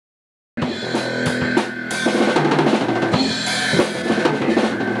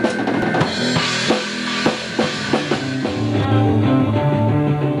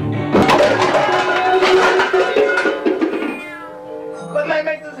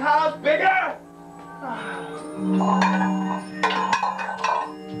house bigger?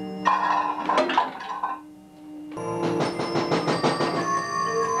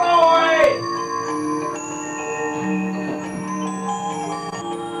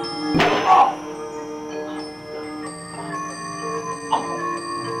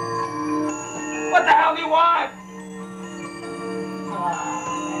 What the hell do you want?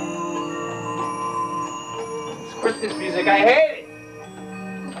 It's Christmas music, I hate it.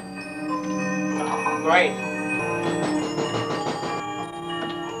 Oh, great.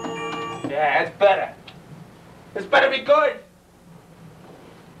 Yeah, it's better. This better be good.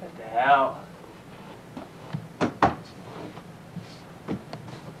 What the hell?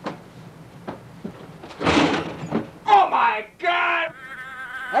 Oh my God!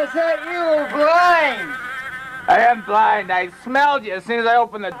 I thought you were blind. I am blind. I smelled you as soon as I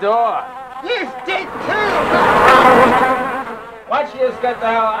opened the door. You did too. Why don't you just get the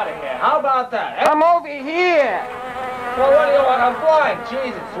hell out of here? How about that? Eh? I'm over here. Well, what do you want? I'm blind.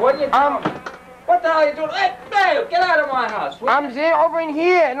 Jesus, what are you doing? What the hell are you doing? Hey, Dave, get out of my house. I'm over in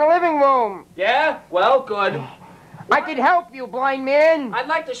here in the living room. Yeah? Well, good. I could help you, blind man. I'd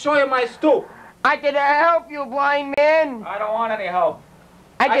like to show you my stoop. I could help you, blind man. I don't want any help.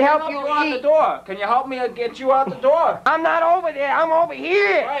 I can help you out the door. Can you help me get you out the door? I'm not over there. I'm over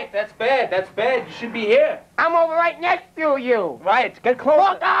here. Right, that's bad. That's bad. You should be here. I'm over right next to you. Right, get closer.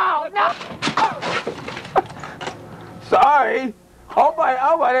 Look out! No! Sorry. Hope I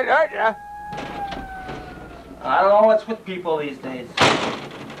didn't hurt you. I don't know what's with people these days.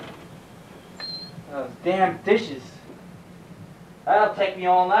 Those damn dishes. That'll take me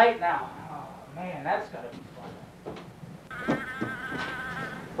all night now. Oh, man, that's gotta be fun.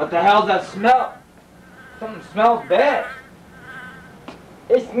 What the hell's that smell? Something smells bad.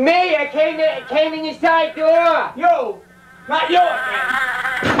 It's me. I came in your side door. You! Not you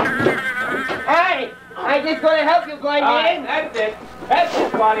again! Hey! I just want to help you, blind man. That's it. That's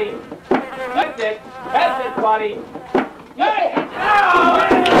it, buddy. That's it. That's it, buddy. Hey!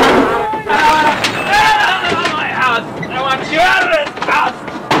 Out of my house! I want you out of this house!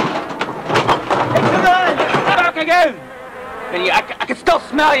 Hey, come on! Back again! I can still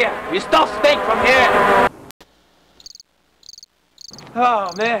smell you. You still stink from here.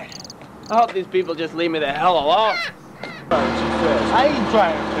 Oh, man. I hope these people just leave me the hell alone. I ain't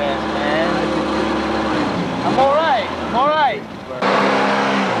trying fast, man. I'm all right. I'm all right.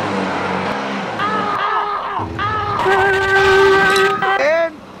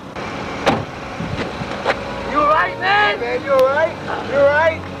 Man. You alright, man? Man, you all right? You all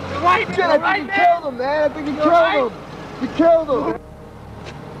right? You right, man? I think you killed him, man. I think you killed him. You killed him.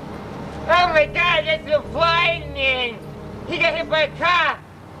 Oh my God, that's a blind man. He got hit by a car.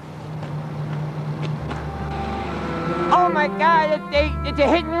 Oh my God, it's a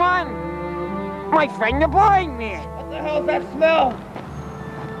hit and run. My friend, the blind man. What the hell's that smell?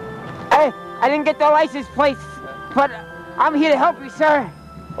 I didn't get the license plate, but I'm here to help you, sir.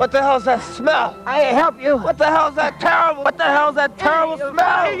 What the hell's that smell? I help you. What the hell's that terrible? What the hell's that terrible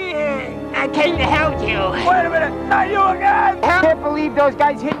smell? I came to help you. Wait a minute, not you again! I can't believe those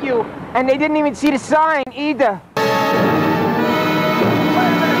guys hit you, and they didn't even see the sign either. Wait a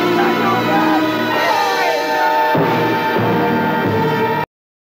minute, not you again!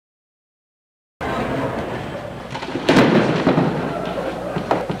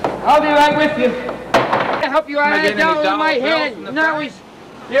 I'll be right with you. I help you out of down with my hand. Now he's...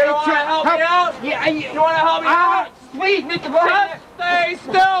 You don't want to help me out? Yeah, you want to help me out? Please, Mr. Blind. Stay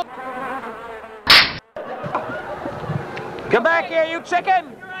still! Come back here, you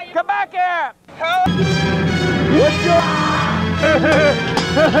chicken! Come back here! What's your...